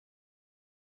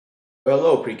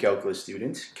Hello, calculus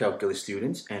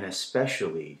students, and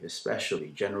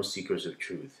especially general seekers of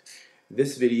truth.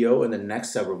 This video and the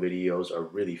next several videos are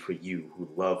really for you who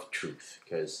love truth,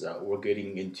 because we're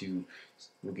getting to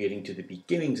the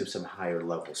beginnings of some higher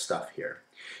level stuff here.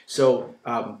 So,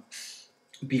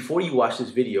 before you watch this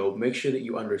video, make sure that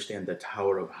you understand the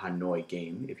Tower of Hanoi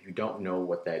game. If you don't know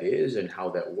what that is and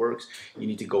how that works, you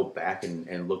need to go back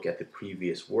and look at the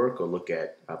previous work or look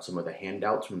at some of the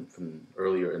handouts from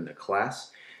earlier in the class,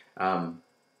 um,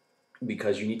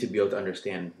 because you need to be able to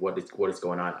understand what is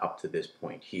going on up to this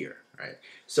point here. Right?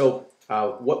 So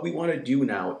what we want to do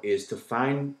now is to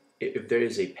find if there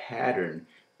is a pattern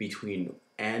between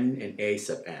n and a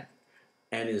sub n.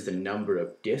 N is the number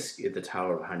of discs in the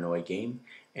Tower of Hanoi game,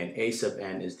 and A sub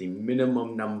n is the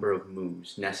minimum number of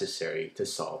moves necessary to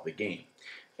solve the game.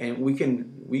 And we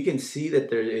can see that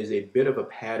there is a bit of a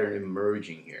pattern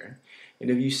emerging here. And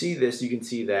if you see this, you can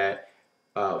see that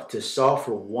to solve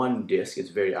for one disc,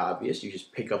 it's very obvious. You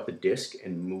just pick up the disc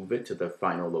and move it to the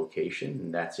final location,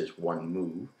 and that's just one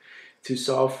move. To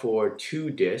solve for two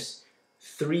discs,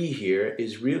 3 here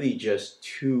is really just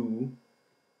 2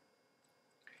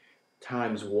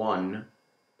 times 1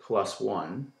 plus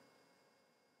 1.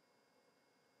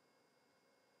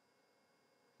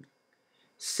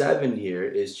 7 here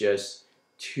is just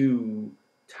 2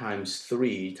 times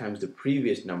 3 times the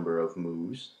previous number of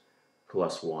moves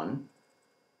plus 1.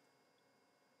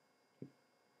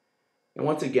 And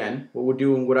once again, what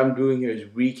I'm doing here is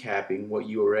recapping what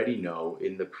you already know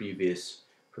from the previous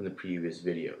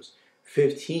videos.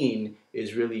 15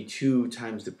 is really 2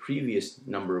 times the previous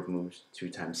number of moves, 2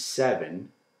 times 7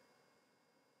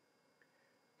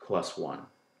 plus 1.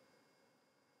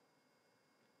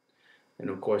 And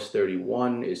of course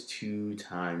 31 is 2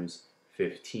 times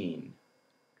 15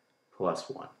 plus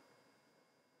 1.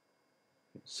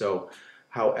 So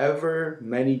however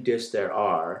many discs there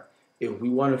are, if we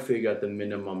want to figure out the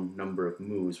minimum number of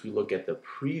moves, we look at the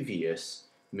previous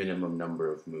minimum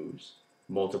number of moves,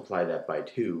 multiply that by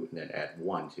 2, and then add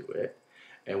 1 to it.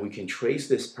 And we can trace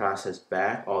this process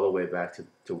back all the way back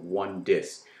to one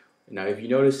disc. Now, if you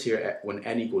notice here, when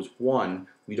n equals 1,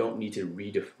 we don't need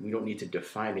to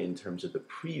define it in terms of the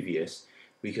previous,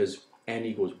 because n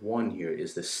equals 1 here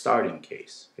is the starting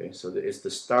case. Okay, so it's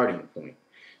the starting point.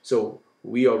 So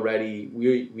we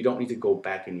don't need to go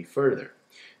back any further.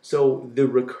 So the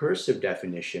recursive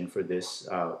definition for this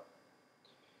Tower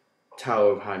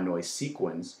of Hanoi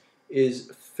sequence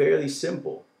is fairly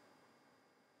simple.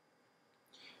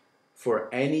 For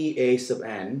any a sub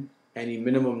n, any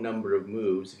minimum number of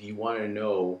moves, if you want to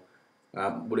know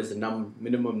what is the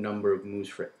minimum number of moves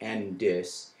for n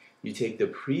discs, you take the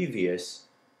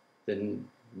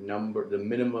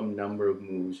minimum number of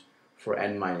moves for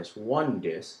n minus 1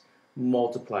 disc,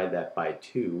 multiply that by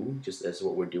 2, just as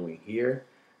what we're doing here,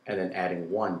 and then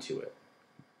adding 1 to it.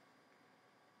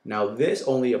 Now this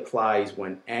only applies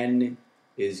when n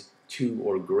is 2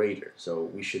 or greater, so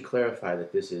we should clarify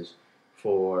that this is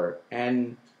for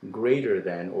n greater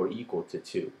than or equal to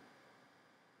 2.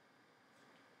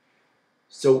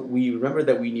 So we remember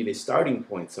that we need a starting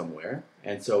point somewhere,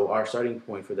 and so our starting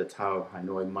point for the Tower of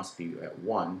Hanoi must be at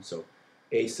 1, so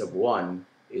a sub 1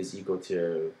 is equal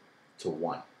to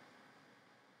 1.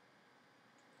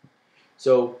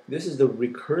 So this is the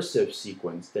recursive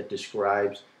sequence that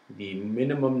describes the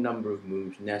minimum number of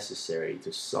moves necessary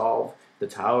to solve the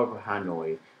Tower of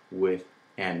Hanoi with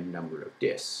n number of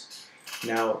discs.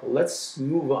 Now let's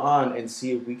move on and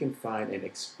see if we can find an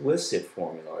explicit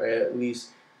formula, or at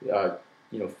least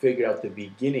figure out the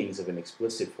beginnings of an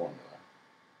explicit formula.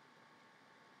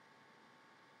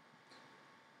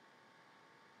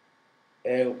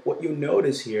 And what you'll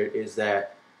notice here is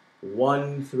that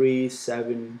 1, 3,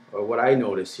 7, or what I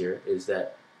notice here is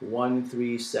that 1,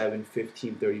 3, 7,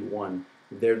 15, 31,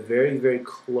 they're very, very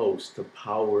close to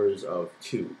powers of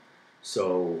 2.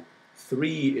 So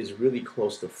 3 is really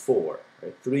close to 4.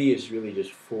 Right? 3 is really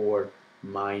just 4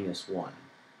 minus 1.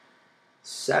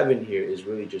 7 here is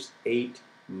really just 8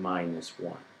 minus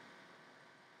 1.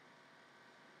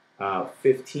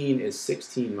 15 is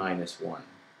 16 minus 1.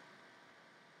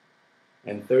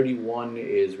 And 31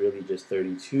 is really just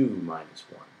 32 minus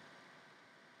 1.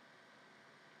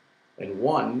 And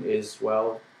 1 is,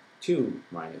 well, 2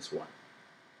 minus 1.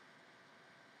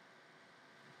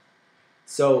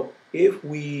 So if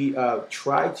we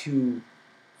try to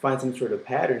find some sort of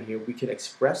pattern here, we can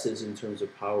express this in terms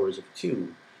of powers of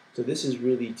 2. So this is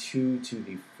really 2 to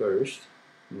the first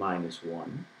minus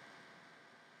 1.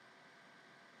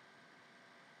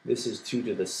 This is 2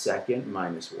 to the second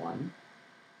minus 1.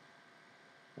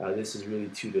 This is really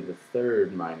 2 to the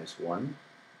third minus 1.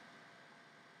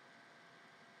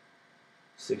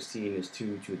 16 is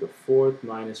 2 to the 4th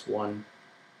minus 1.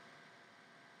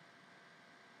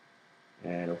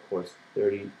 And of course,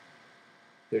 32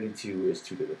 is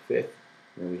 2 to the 5th.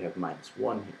 And we have minus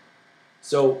 1 here.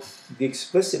 So the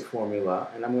explicit formula,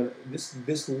 and I'm going to,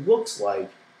 this looks like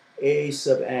a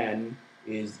sub n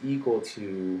is equal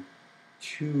to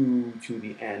 2 to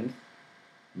the n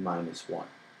minus 1.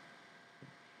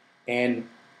 And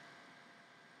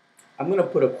I'm going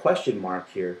to put a question mark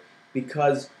here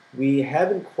because we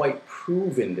haven't quite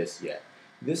proven this yet.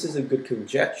 This is a good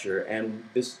conjecture, and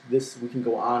this we can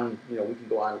go on, we can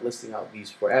go on listing out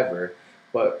these forever,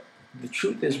 but the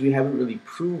truth is we haven't really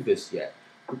proved this yet.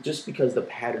 Just because the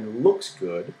pattern looks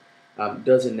good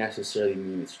doesn't necessarily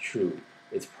mean it's true.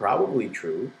 It's probably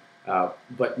true,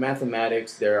 but in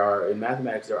mathematics there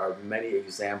are many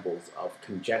examples of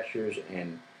conjectures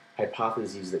and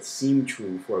hypotheses that seem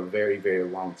true for a very, very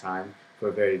long time,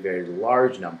 for very, very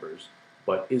large numbers,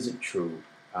 but isn't true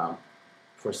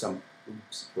for some.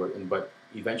 But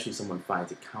eventually someone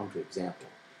finds a counterexample.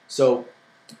 So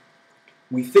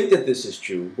we think that this is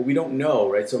true, but we don't know,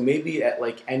 right? So maybe at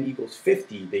like n equals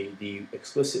 50, the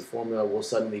explicit formula will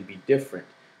suddenly be different.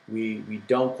 We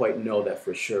don't quite know that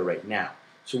for sure right now.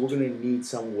 So we're going to need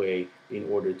some way in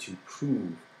order to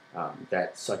prove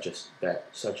that such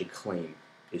a claim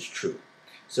is true.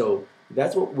 So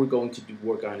that's what we're going to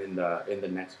work on in the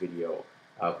next video,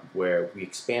 where we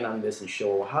expand on this and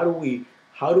show how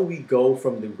do we go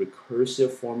from the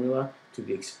recursive formula to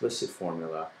the explicit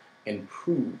formula and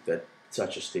prove that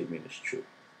such a statement is true.